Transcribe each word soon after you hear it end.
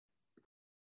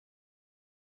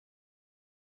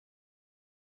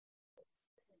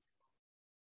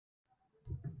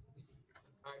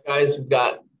All right, guys, we've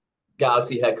got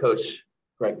Galaxy head coach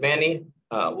Greg Vanney.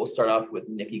 We'll start off with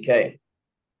Nikki K.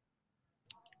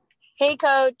 Hey,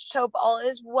 Coach. Hope all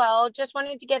is well. Just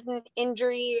wanted to get an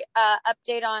injury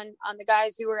update on the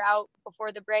guys who were out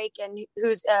before the break and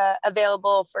who's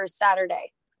available for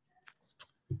Saturday.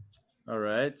 All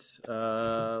right.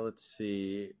 Let's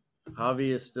see.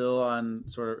 Javi is still on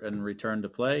sort of in return to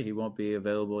play. He won't be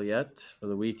available yet for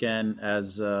the weekend,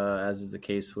 as is the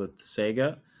case with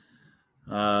Sega.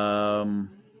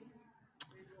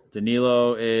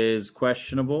 Danilo is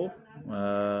questionable.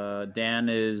 Dan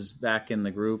is back in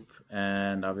the group,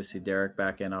 and obviously Derek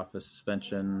back in off the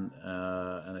suspension.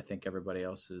 And I think everybody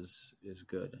else is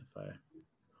good.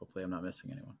 Hopefully I'm not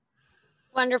missing anyone.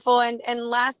 Wonderful. And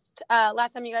last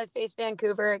time you guys faced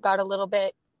Vancouver, it got a little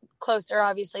bit closer,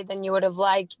 obviously, than you would have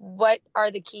liked. What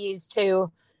are the keys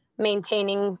to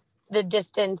maintaining the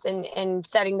distance and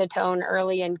setting the tone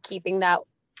early and keeping that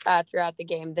throughout the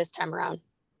game this time around?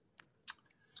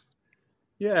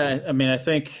 Yeah, I mean, I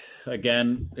think,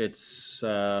 again, it's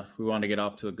we want to get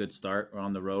off to a good start. We're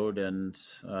on the road, and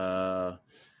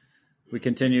we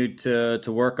continue to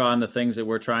work on the things that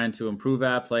we're trying to improve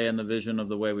at, play in the vision of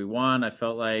the way we want. I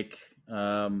felt like,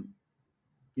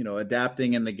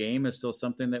 adapting in the game is still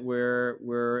something that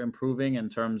we're improving in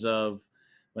terms of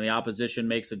when the opposition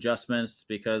makes adjustments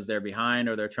because they're behind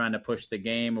or they're trying to push the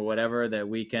game or whatever, that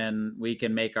we can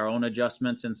make our own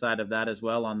adjustments inside of that as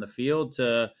well on the field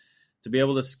to be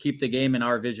able to keep the game in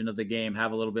our vision of the game,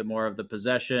 have a little bit more of the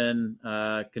possession,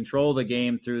 control the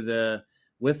game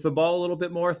with the ball a little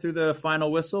bit more through the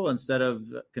final whistle instead of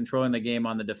controlling the game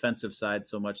on the defensive side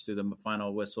so much through the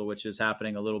final whistle, which is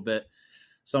happening a little bit.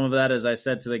 Some of that, as I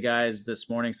said to the guys this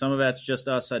morning, some of that's just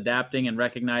us adapting and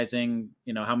recognizing,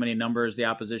 how many numbers the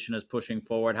opposition is pushing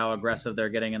forward, how aggressive they're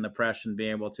getting in the press and being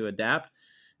able to adapt.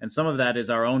 And some of that is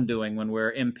our own doing when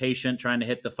we're impatient, trying to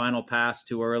hit the final pass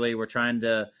too early. We're trying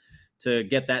to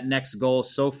get that next goal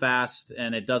so fast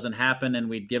and it doesn't happen and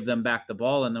we give them back the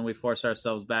ball and then we force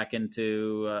ourselves back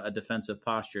into a defensive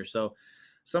posture. So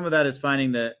some of that is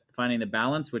finding the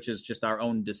balance, which is just our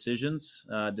own decision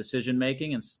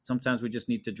making. And sometimes we just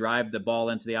need to drive the ball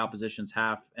into the opposition's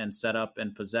half and set up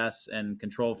and possess and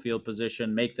control field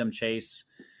position, make them chase,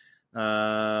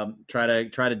 try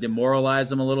to demoralize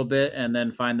them a little bit, and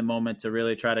then find the moment to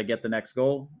really try to get the next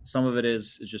goal. Some of it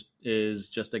is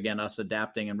just again us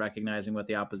adapting and recognizing what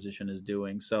the opposition is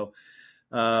doing. So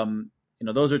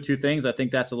those are two things. I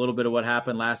think that's a little bit of what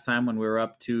happened last time when we were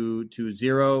up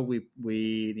 2-0.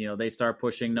 We they start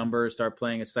pushing numbers, start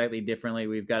playing it slightly differently.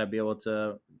 We've got to be able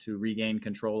to regain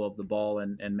control of the ball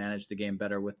and manage the game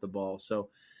better with the ball.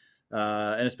 So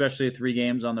and especially 3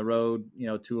 games on the road,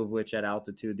 2 of which at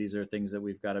altitude, these are things that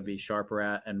we've got to be sharper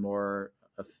at and more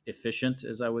efficient,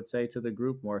 as I would say to the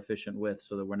group, more efficient with,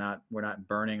 so that we're not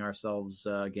burning ourselves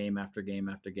game after game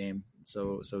after game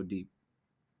so deep.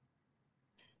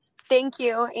 Thank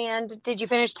you. And did you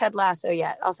finish Ted Lasso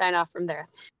yet? I'll sign off from there.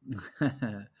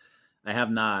 I have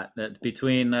not.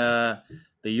 Between the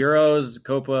Euros,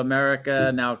 Copa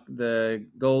America, now the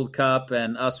Gold Cup,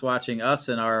 and us watching us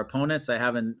and our opponents, I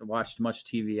haven't watched much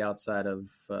TV outside of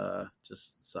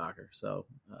just soccer. So,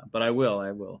 but I will, I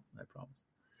promise.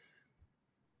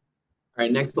 All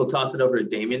right, next we'll toss it over to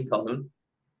Damian Calhoun.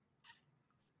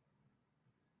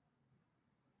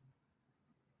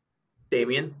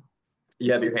 Damian,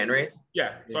 you have your hand raised?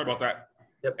 Yeah, sorry about that.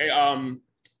 Yep. Hey,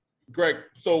 Greg,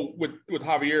 so with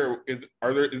Javier, is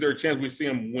there a chance we see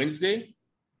him Wednesday?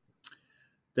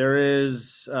 There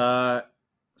is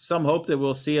some hope that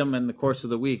we'll see him in the course of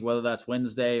the week, whether that's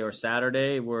Wednesday or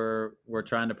Saturday. We're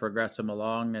trying to progress him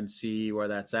along and see where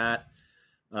that's at.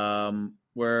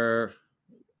 We're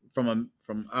from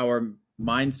our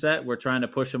mindset, we're trying to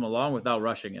push him along without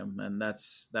rushing him, and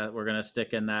that's we're going to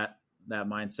stick in that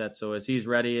mindset. So as he's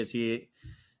ready, as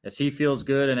he feels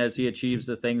good, and as he achieves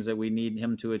the things that we need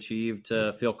him to achieve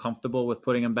to feel comfortable with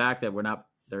putting him back, that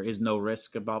there is no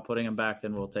risk about putting him back,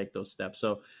 then we'll take those steps.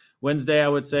 So Wednesday, I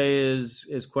would say,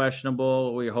 is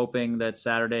questionable. We're hoping that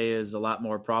Saturday is a lot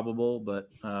more probable, but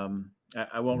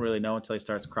I won't really know until he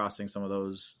starts crossing some of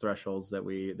those thresholds that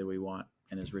we want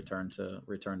in his return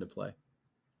to play.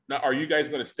 Now, are you guys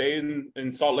going to stay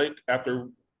in Salt Lake after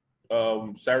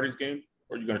Saturday's game?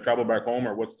 Or are you going to travel back home,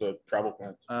 or what's the travel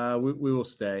plans? We will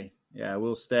stay. Yeah,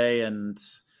 we'll stay. And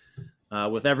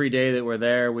with every day that we're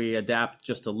there, we adapt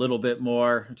just a little bit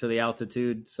more to the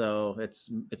altitude. So it's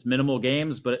minimal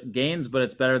gains, but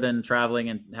it's better than traveling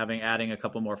and adding a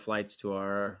couple more flights to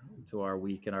our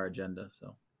week and our agenda.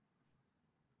 So.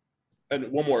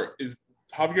 And one more, is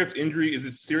Javier's injury, is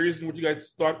it serious than what you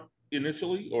guys thought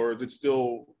initially, or is it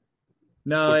still?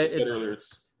 No,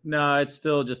 No, it's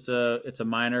still just it's a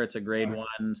minor. It's a grade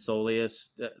one soleus.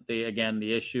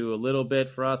 The issue a little bit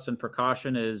for us in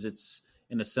precaution is it's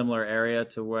in a similar area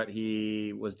to what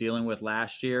he was dealing with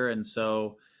last year. And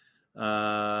so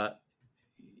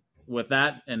with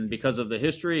that, and because of the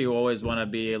history, you always want to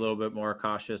be a little bit more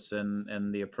cautious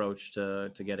in the approach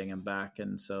to getting him back.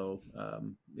 And so,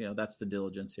 that's the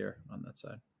diligence here on that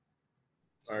side.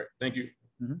 All right. Thank you.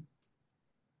 Mm-hmm.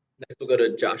 Next, we'll go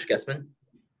to Josh Gessman.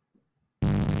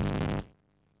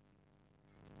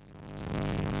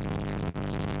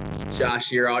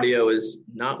 Josh, your audio is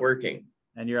not working.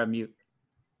 And you're on mute,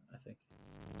 I think.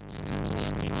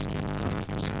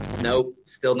 Nope,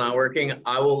 still not working.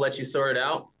 I will let you sort it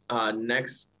out.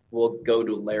 Next, we'll go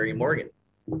to Larry Morgan.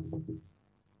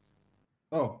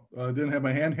 I didn't have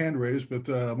my hand raised, but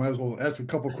might as well ask a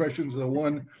couple questions.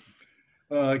 One,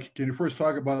 can you first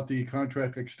talk about the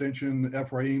contract extension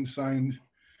Rayan signed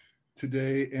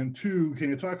today? And two, can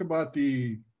you talk about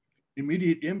the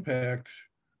immediate impact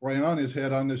Rayan has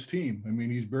had on this team? I mean,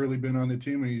 he's barely been on the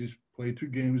team, and he's played 2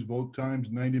 games, both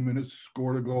times, 90 minutes,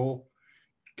 scored a goal.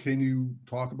 Can you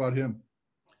talk about him?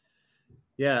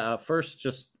 Yeah, first,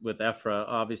 just with Efra,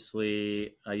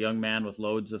 obviously a young man with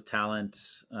loads of talent.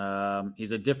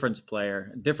 He's a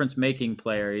difference-making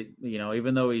player.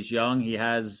 Even though he's young, he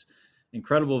has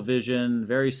incredible vision,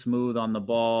 very smooth on the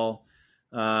ball.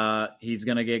 He's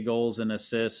going to get goals and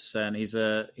assists, and he's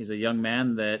a young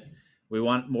man that we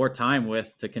want more time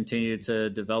with to continue to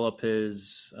develop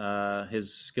his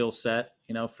skill set.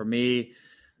 For me,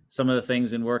 some of the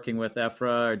things in working with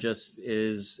Efra are just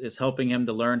is helping him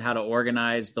to learn how to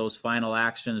organize those final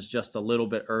actions just a little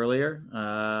bit earlier.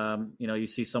 You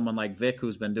see someone like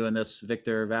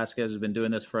Victor Vasquez, who's been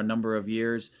doing this for a number of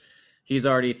years. He's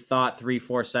already thought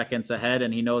 3-4 seconds ahead,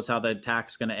 and he knows how the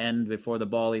attack's going to end before the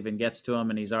ball even gets to him,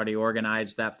 and he's already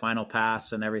organized that final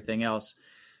pass and everything else.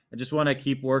 I just want to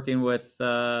keep working with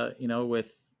Efra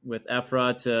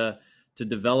to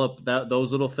develop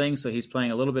those little things. So he's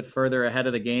playing a little bit further ahead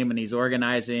of the game, and he's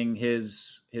organizing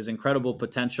his incredible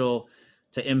potential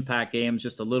to impact games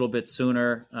just a little bit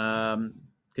sooner.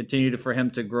 Continue for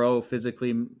him to grow physically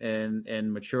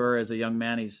and mature as a young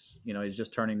man. He's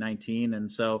just turning 19. And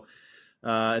so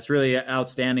it's really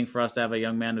outstanding for us to have a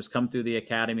young man who's come through the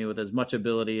academy with as much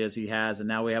ability as he has. And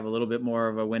now we have a little bit more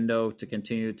of a window to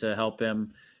continue to help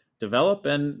him develop.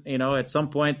 And, at some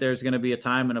point there's going to be a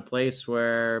time and a place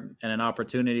and an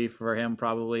opportunity for him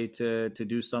probably to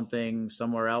do something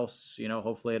somewhere else,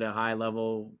 hopefully at a high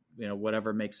level,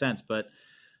 whatever makes sense. But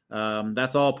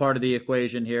that's all part of the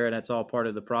equation here, and that's all part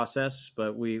of the process.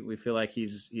 But we feel like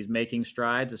he's making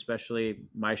strides, especially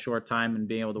my short time and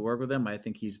being able to work with him. I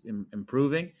think he's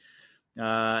improving.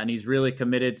 And he's really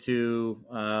committed to,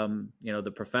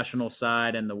 the professional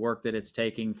side and the work that it's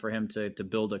taking for him to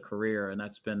build a career. And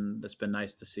that's been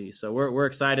nice to see. So we're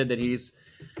excited that he's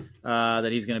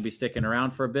going to be sticking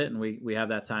around for a bit, and we have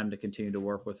that time to continue to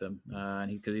work with him,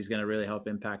 because he's going to really help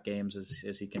impact games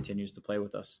as he continues to play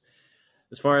with us.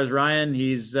 As far as Rayan,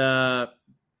 he's,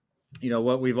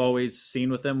 what we've always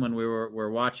seen with him when we're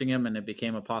watching him, and it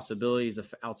became a possibility. He's an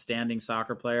outstanding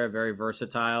soccer player, very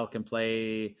versatile, can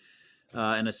play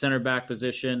in a center back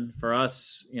position. For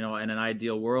us, in an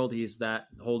ideal world, he's that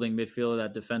holding midfielder,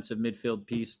 that defensive midfield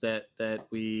piece that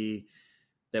we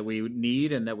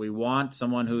need and that we want.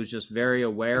 Someone who's just very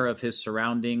aware of his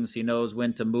surroundings. He knows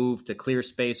when to move to clear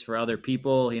space for other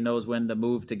people. He knows when to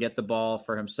move to get the ball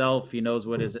for himself. He knows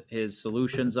what his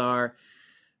solutions are.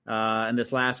 In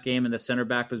this last game in the center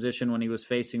back position, when he was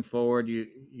facing forward,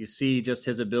 you see just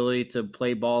his ability to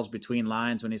play balls between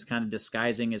lines when he's kind of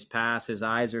disguising his pass. His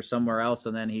eyes are somewhere else,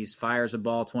 and then he fires a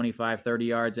ball 25, 30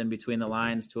 yards in between the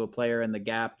lines to a player in the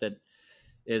gap that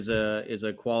is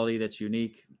a quality that's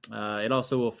unique. It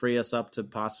also will free us up to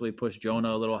possibly push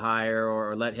Jonah a little higher,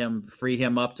 or free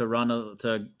him up to run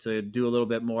to do a little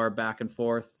bit more back and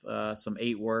forth, some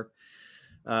 8 work.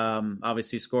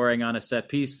 Obviously scoring on a set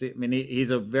piece. I mean, he's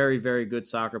a very, very good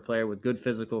soccer player with good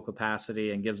physical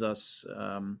capacity and gives us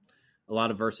a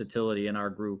lot of versatility in our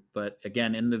group. But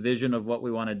again, in the vision of what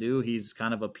we want to do, he's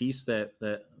kind of a piece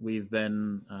that we've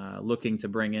been looking to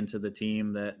bring into the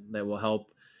team that will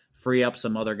help free up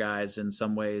some other guys in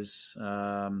some ways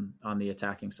on the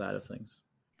attacking side of things.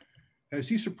 Has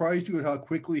he surprised you at how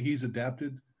quickly he's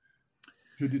adapted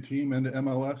to the team and the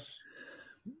MLS?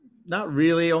 Not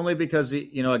really, only because,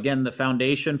 again, the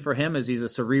foundation for him is he's a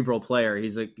cerebral player.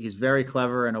 He's very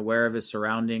clever and aware of his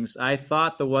surroundings. I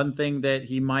thought the one thing that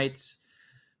he might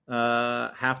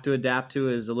have to adapt to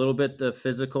is a little bit the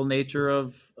physical nature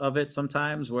of it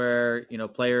sometimes, where,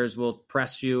 players will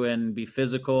press you and be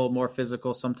more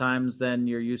physical sometimes than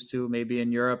you're used to maybe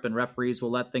in Europe, and referees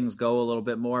will let things go a little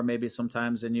bit more maybe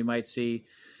sometimes than you might see.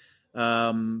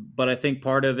 But I think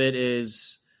part of it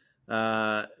is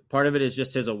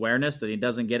just his awareness that he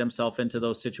doesn't get himself into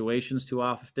those situations too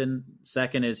often.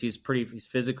 Second is he's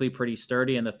physically pretty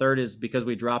sturdy. And the third is because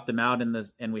we dropped him out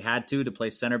and we had to play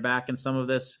center back in some of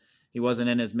this. He wasn't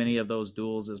in as many of those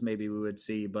duels as maybe we would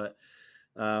see, but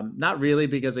not really,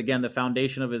 because again, the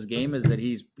foundation of his game is that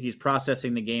he's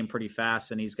processing the game pretty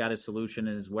fast, and he's got his solution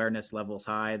and his awareness levels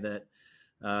high that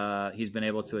he's been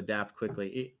able to adapt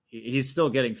quickly. He's still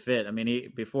getting fit. I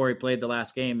mean, before he played the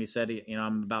last game, he said,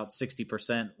 I'm about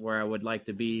 60% where I would like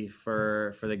to be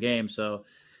for the game. So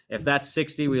if that's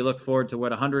 60, we look forward to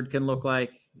what 100 can look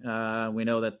like. We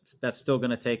know that that's still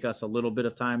going to take us a little bit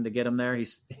of time to get him there.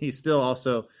 He's still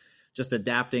also just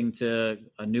adapting to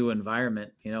a new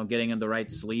environment, getting in the right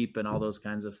sleep and all those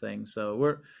kinds of things. So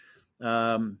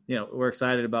we're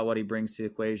excited about what he brings to the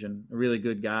equation. A really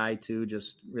good guy too,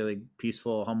 just really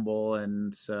peaceful, humble,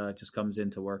 and just comes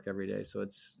into work every day. So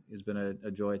it's been a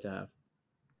joy to have.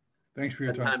 Thanks for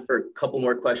your time. Time for a couple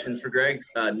more questions for Greg.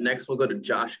 Next, we'll go to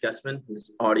Josh Guessman.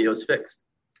 His audio is fixed.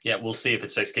 Yeah, we'll see if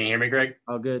it's fixed. Can you hear me, Greg?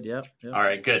 Oh, good. Yep. All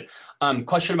right, good.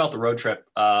 Question about the road trip.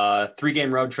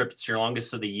 3-game road trip. It's your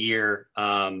longest of the year.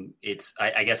 It's,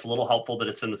 I guess, a little helpful that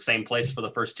it's in the same place for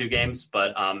the first 2 games,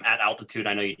 but at altitude,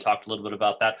 I know you talked a little bit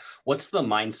about that. What's the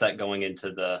mindset going into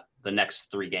the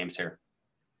next 3 games here?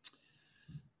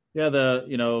 Yeah,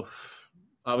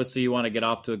 obviously you want to get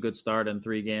off to a good start in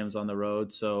 3 games on the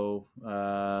road. So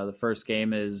the first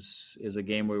game is a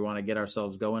game where we want to get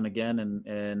ourselves going again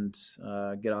and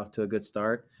get off to a good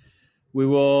start.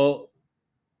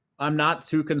 I'm not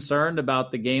too concerned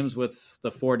about the games with the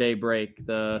 4-day break,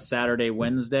 the Saturday,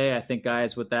 Wednesday. I think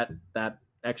guys with that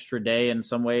extra day in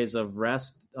some ways of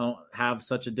rest don't have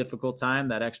such a difficult time.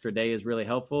 That extra day is really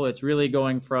helpful. It's really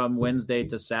going from Wednesday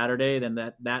to Saturday,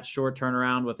 then that short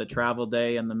turnaround with a travel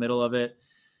day in the middle of it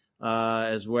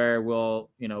is where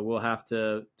we'll have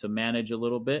to manage a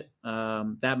little bit.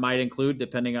 That might include,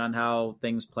 depending on how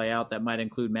things play out, that might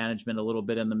include management a little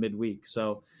bit in the midweek.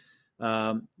 So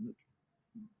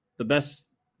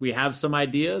we have some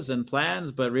ideas and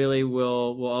plans, but really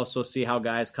we'll also see how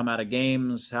guys come out of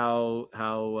games, how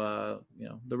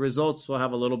the results will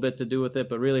have a little bit to do with it,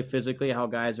 but really physically how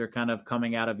guys are kind of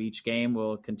coming out of each game,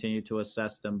 we'll continue to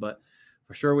assess them. But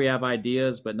for sure we have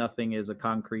ideas, but nothing is a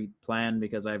concrete plan,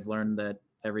 because I've learned that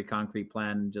every concrete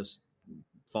plan just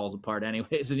falls apart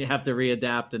anyways, and you have to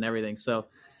readapt and everything. So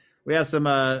we have some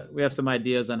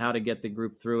ideas on how to get the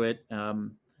group through it.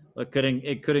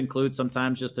 It could include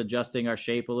sometimes just adjusting our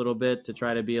shape a little bit to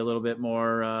try to be a little bit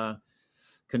more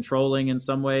controlling in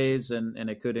some ways, and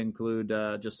it could include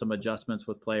just some adjustments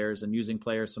with players and using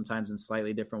players sometimes in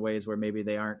slightly different ways where maybe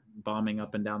they aren't bombing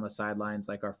up and down the sidelines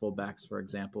like our fullbacks, for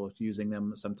example, using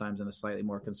them sometimes in a slightly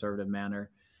more conservative manner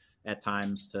at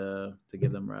times to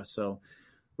give them rest. So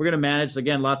we're going to manage,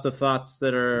 again, lots of thoughts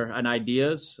that are and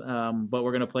ideas, but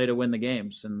we're going to play to win the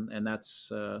games, and that's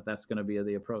going to be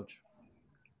the approach.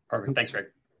 Perfect. Thanks, Greg.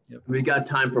 Yep. We got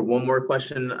time for one more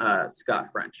question.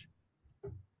 Scott French.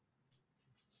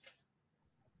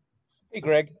 Hey,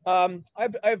 Greg.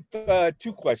 I've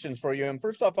 2 questions for you. And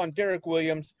first off, on Derek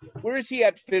Williams, where is he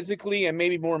at physically, and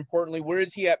maybe more importantly, where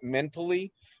is he at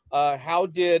mentally? How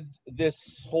did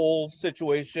this whole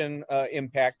situation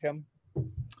impact him?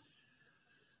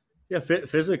 Yeah,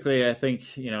 physically, I think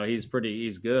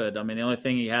he's good. I mean, the only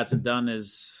thing he hasn't done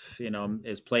is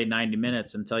play 90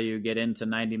 minutes. Until you get into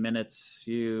 90 minutes,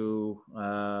 you've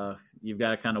got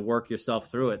to kind of work yourself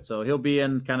through it. So he'll be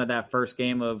in kind of that first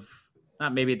game of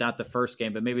not the first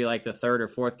game, but maybe like the 3rd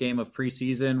or 4th game of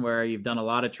preseason, where you've done a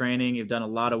lot of training, you've done a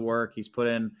lot of work. He's put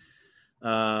in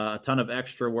a ton of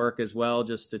extra work as well,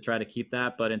 just to try to keep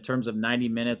that. But in terms of 90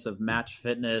 minutes of match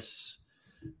fitness,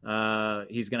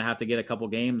 he's going to have to get a couple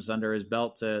games under his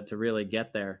belt to really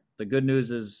get there. The good news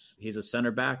is he's a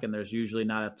center back, and there's usually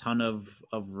not a ton of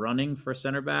running for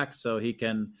center back, so he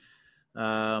can.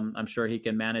 I'm sure he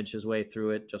can manage his way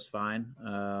through it just fine.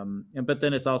 But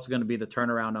then it's also going to be the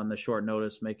turnaround on the short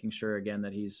notice, making sure again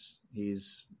that he's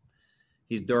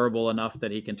durable enough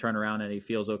that he can turn around and he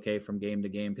feels okay from game to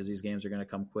game, because these games are going to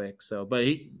come quick. So, but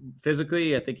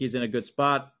physically, I think he's in a good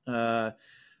spot.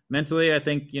 Mentally, I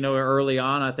think, early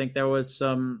on, I think there was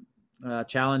some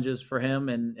challenges for him,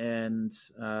 and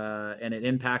it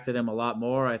impacted him a lot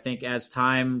more. I think as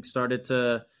time started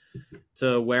to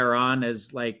wear on.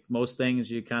 As like most things,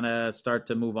 you kind of start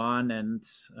to move on, and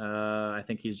I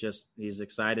think he's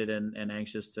excited and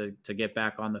anxious to get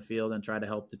back on the field and try to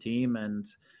help the team and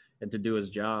to do his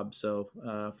job. So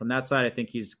from that side, I think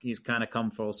he's kind of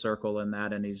come full circle in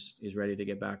that, and he's ready to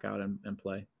get back out and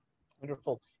play.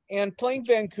 Wonderful. And playing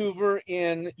Vancouver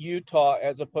in Utah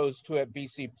as opposed to at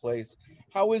BC Place,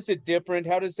 how is it different?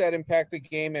 How does that impact the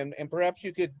game? And perhaps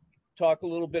you could talk a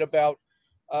little bit about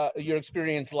your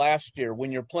experience last year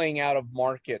when you're playing out of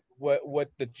market,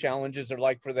 what the challenges are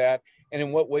like for that, and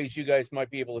in what ways you guys might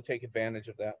be able to take advantage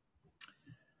of that.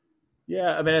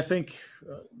 Yeah, I mean, I think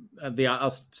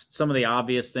some of the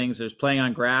obvious things is playing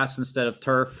on grass instead of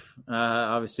turf.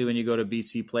 Obviously, when you go to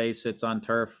BC Place, it's on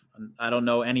turf. I don't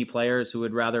know any players who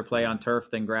would rather play on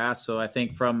turf than grass. So I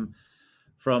think from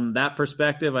that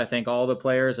perspective, I think all the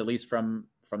players, at least from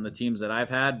the teams that I've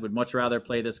had, would much rather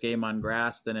play this game on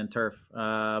grass than in turf.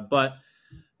 But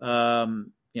at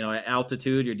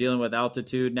altitude, you're dealing with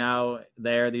altitude now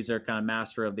there. These are kind of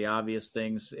master of the obvious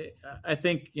things. I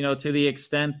think, to the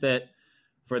extent that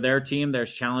for their team,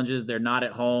 there's challenges. They're not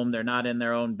at home. They're not in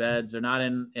their own beds. They're not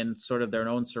in sort of their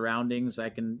own surroundings. I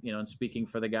can, and speaking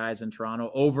for the guys in Toronto,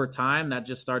 over time, that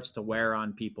just starts to wear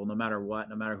on people, no matter what,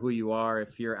 no matter who you are.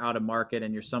 If you're out of market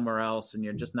and you're somewhere else and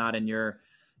you're just not in your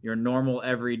normal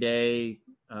everyday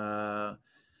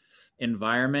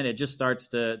environment, it just starts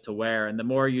to wear. And the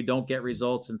more you don't get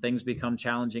results and things become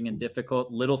challenging and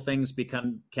difficult, little things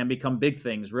can become big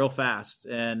things real fast.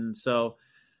 And so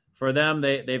for them,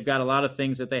 they've got a lot of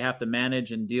things that they have to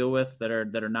manage and deal with that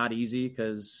are not easy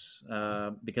because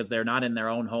they're not in their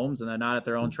own homes and they're not at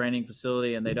their own training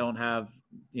facility and they don't have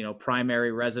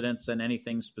primary residence and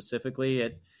anything specifically.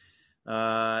 It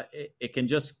can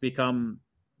just become.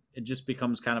 It just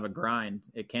becomes kind of a grind.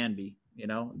 It can be,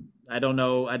 I don't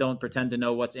know. I don't pretend to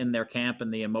know what's in their camp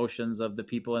and the emotions of the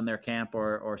people in their camp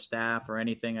or staff or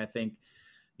anything. I think,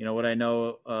 what I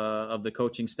know of the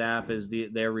coaching staff is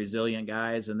they're resilient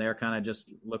guys and they're kind of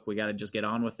just, look, we got to just get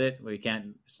on with it. We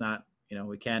can't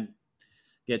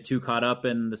get too caught up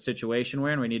in the situation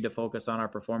we're in. We need to focus on our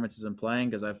performances and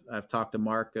playing, because I've talked to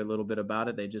Mark a little bit about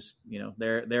it. They just,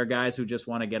 they're guys who just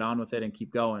want to get on with it and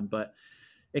keep going, but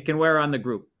it can wear on the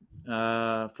group.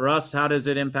 For us, how does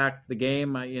it impact the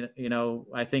game?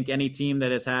 I think any team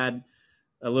that has had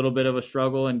a little bit of a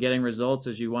struggle in getting results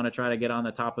is you want to try to get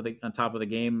on top of the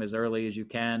game as early as you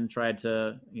can. Try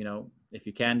to, if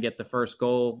you can, get the first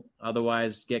goal.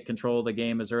 Otherwise, get control of the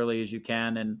game as early as you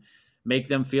can and make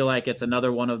them feel like it's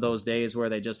another one of those days where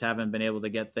they just haven't been able to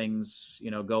get things,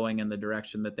 going in the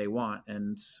direction that they want.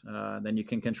 And then you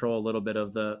can control a little bit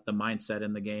of the mindset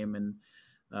in the game. And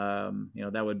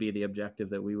that would be the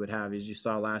objective that we would have. As you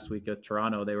saw last week at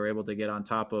Toronto, they were able to get on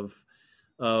top of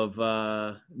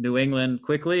New England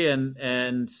quickly, and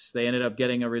they ended up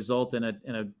getting a result in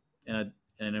an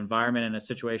environment, in a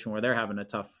situation where they're having a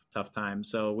tough time.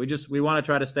 So we want to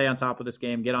try to stay on top of this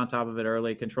game, get on top of it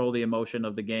early, control the emotion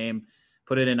of the game,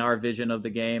 put it in our vision of the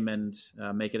game, and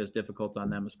make it as difficult on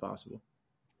them as possible.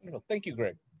 Thank you,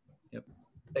 Greg. Yep.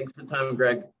 Thanks for the time,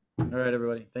 Greg. All right,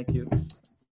 everybody. Thank you.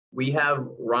 We have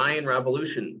Rayan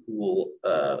Raveloson who will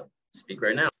speak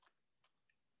right now.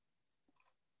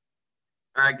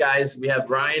 All right, guys, we have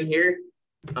Rayan here.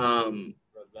 And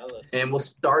we'll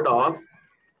start off.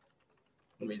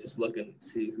 Let me just look and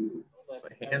see who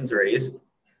my hand's raised.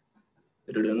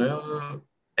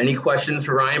 Any questions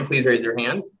for Rayan, please raise your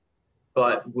hand.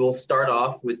 But we'll start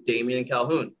off with Damien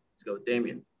Calhoun. Let's go with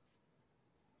Damien.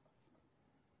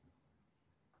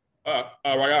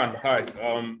 Rayan, hi.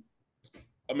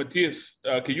 Matthias,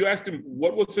 can you ask him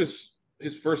what was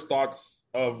his first thoughts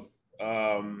of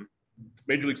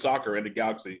Major League Soccer and the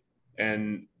Galaxy,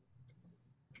 and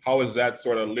how has that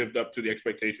sort of lived up to the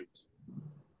expectations?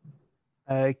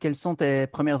 Quelles sont tes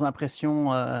premières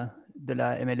impressions de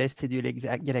la MLS et du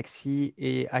Galaxy,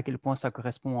 et à quel point ça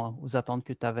correspond aux attentes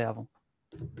que tu avais avant?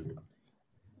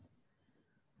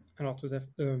 Alors,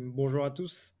 bonjour à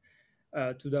tous.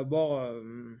 Tout d'abord,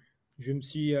 je me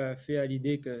suis fait à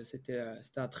l'idée que c'était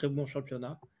un très bon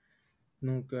championnat.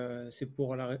 Donc,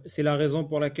 c'est la raison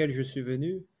pour laquelle je suis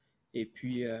venu. Et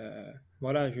puis,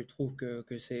 voilà, je trouve que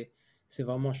c'est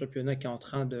vraiment un championnat qui est en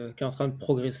train de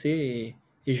progresser,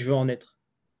 et je veux en être.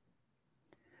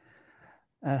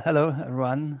 Hello,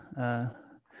 everyone.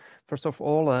 First of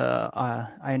all,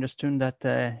 I understand that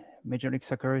Major League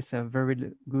Soccer is a very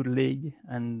good league,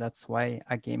 and that's why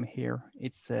I came here.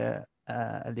 It's a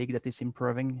league that is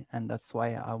improving, and that's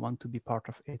why I want to be part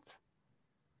of it.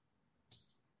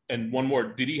 And one more,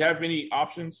 did he have any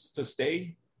options to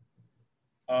stay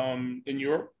in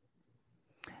Europe?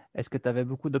 Est-ce que tu avais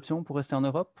beaucoup d'options pour rester en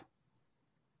Europe?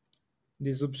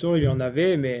 des options, il y en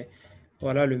avait, mais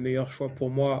voilà, le meilleur choix pour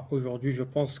moi aujourd'hui, je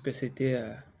pense que c'était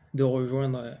de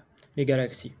rejoindre les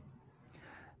Galaxies.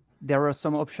 There were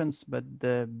some options, but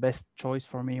the best choice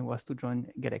for me was to join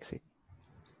Galaxy.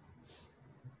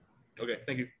 Okay,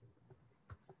 thank you.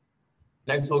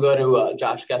 Next, we'll go to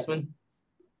Josh Kessman.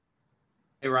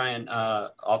 Hey Ryan,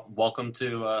 welcome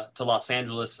to Los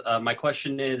Angeles. My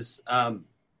question is,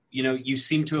 you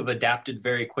seem to have adapted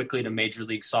very quickly to Major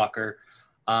League Soccer.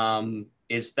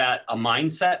 Is that a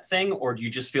mindset thing, or do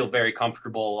you just feel very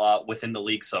comfortable within the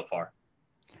league so far?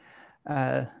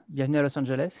 Bienvenue à Los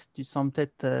Angeles. Tu sembles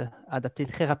peut-être adapté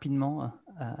très rapidement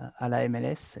à la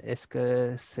MLS. Est-ce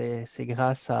que c'est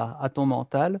grâce à ton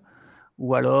mental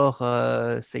ou alors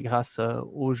c'est grâce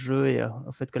au jeu et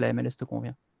au fait que la MLS te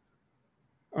convient?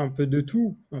 Un peu de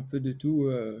tout, un peu de tout.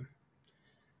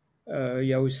 Il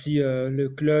y a aussi le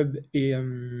club et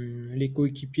les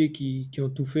coéquipiers qui ont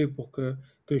tout fait pour que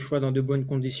je sois dans de bonnes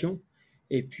conditions.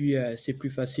 Et puis, c'est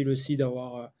plus facile aussi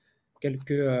d'avoir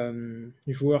quelques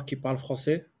joueurs qui parlent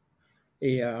français.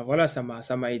 Et voilà, ça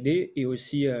m'a aidé. Et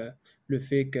aussi, le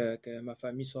fait que ma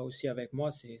famille soit aussi avec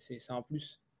moi, c'est un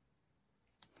plus.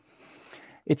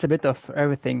 It's a bit of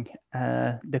everything.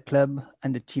 The club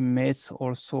and the teammates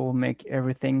also make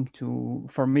everything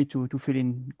for me to feel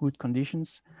in good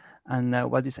conditions. And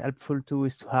what is helpful too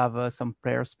is to have some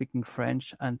players speaking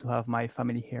French and to have my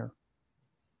family here.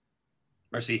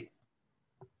 Merci.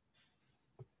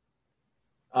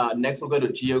 Next, we'll go to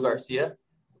Gio Garcia.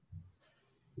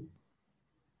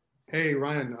 Hey,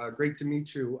 Ryan, great to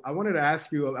meet you. I wanted to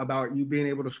ask you about you being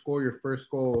able to score your first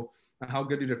goal and how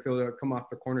good did it feel to come off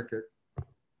the corner kick?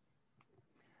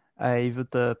 Il veut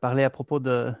te parler à propos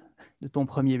de ton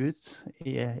premier but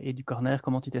et du corner,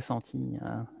 comment tu t'es senti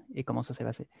et comment ça s'est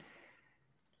passé.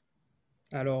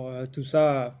 Alors, tout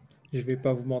ça, je ne vais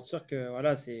pas vous mentir que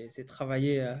voilà, c'est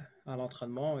travailler à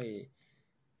l'entraînement. Et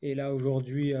là,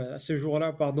 aujourd'hui, à ce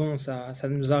jour-là, pardon, ça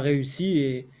nous a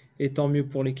réussi et tant mieux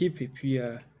pour l'équipe. Et puis,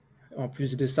 en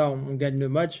plus de ça, on gagne le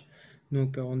match.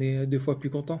 Donc, on est 2 fois plus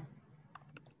content.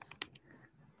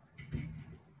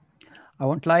 I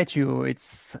won't lie to you, it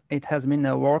has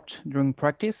been worked during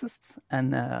practices,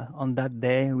 and on that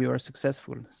day we were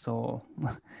successful. So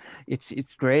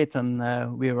it's great, and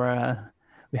we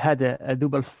had a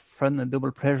double fun, a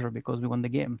double pleasure because we won the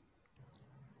game.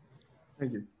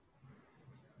 Thank you.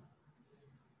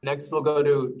 Next, we'll go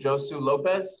to Josue,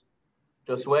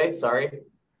 sorry.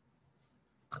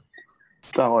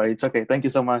 Don't worry, it's okay. Thank you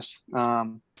so much.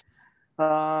 Bonjour,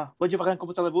 Ryan,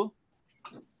 comment allez-vous?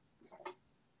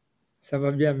 Ça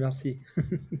va bien, merci.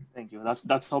 Thank you.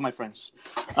 That's all my French.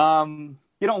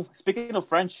 Speaking of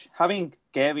French, having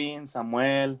Kevin,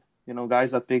 Samuel,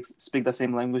 guys that speak the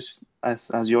same language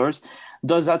as yours,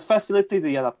 does that facilitate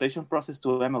the adaptation process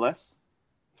to MLS?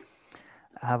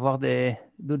 Avoir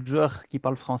d'autres joueurs qui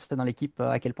parlent français dans l'équipe,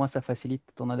 à quel point ça facilite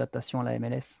ton adaptation à la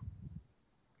MLS?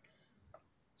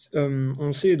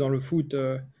 On sait, dans le foot,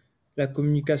 la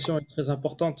communication est très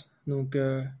importante. Donc,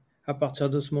 à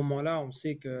partir de ce moment-là, on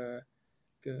sait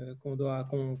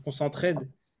qu'on s'entraide.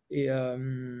 Et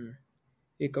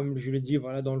comme je l'ai dit,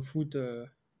 voilà, dans le foot,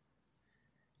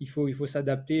 il faut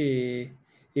s'adapter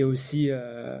et aussi y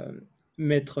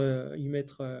mettre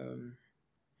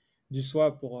du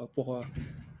soi pour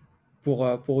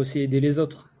aussi aider les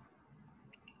autres.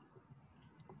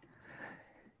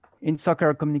 In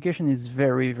soccer, communication is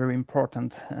very, very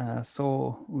important.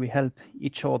 So we help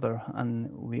each other, and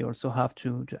we also have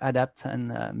to adapt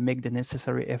and make the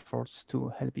necessary efforts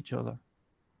to help each other.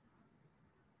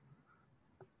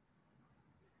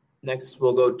 Next,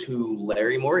 we'll go to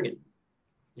Larry Morgan.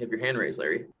 You have your hand raised,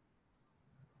 Larry.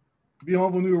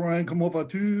 Bienvenue, Ryan. Comment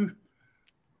vas-tu?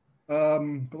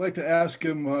 I'd like to ask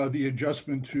him the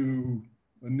adjustment to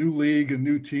a new league, a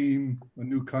new team, a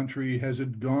new country. Has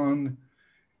it gone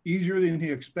easier than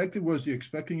he expected? Was he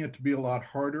expecting it to be a lot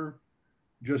harder?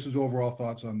 Just his overall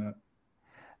thoughts on that.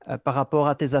 Par rapport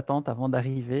à tes attentes avant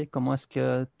d'arriver, comment est-ce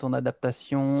que ton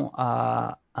adaptation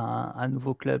à un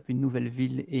nouveau club, une nouvelle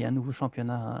ville et un nouveau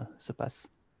championnat se passe?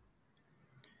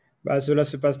 Cela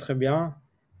se passe très bien.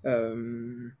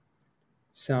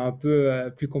 C'est un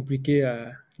peu plus compliqué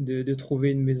de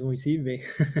trouver une maison ici,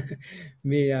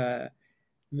 mais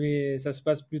ça se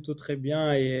passe plutôt très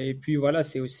bien. Et puis voilà,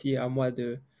 c'est aussi à moi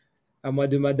de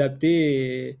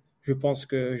m'adapter. Et je pense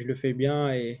que je le fais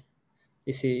bien et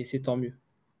c'est tant mieux.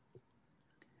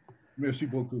 Merci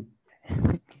beaucoup.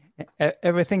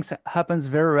 Everything happens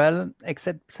very well,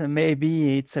 except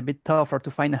maybe it's a bit tougher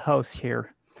to find a house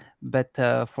here. But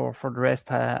for the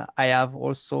rest, I have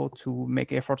also to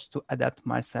make efforts to adapt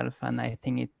myself, and I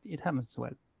think it happens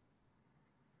well.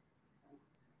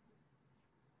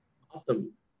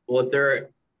 Awesome. Well, if there are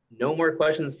no more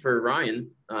questions for Rayan,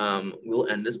 we'll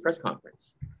end this press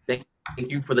conference. Thank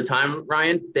you for the time,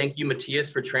 Rayan. Thank you, Matthias,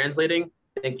 for translating.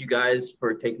 Thank you guys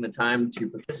for taking the time to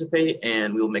participate,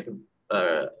 and we will make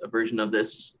a version of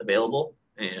this available.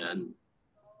 And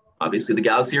obviously the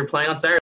Galaxy are playing on Saturday.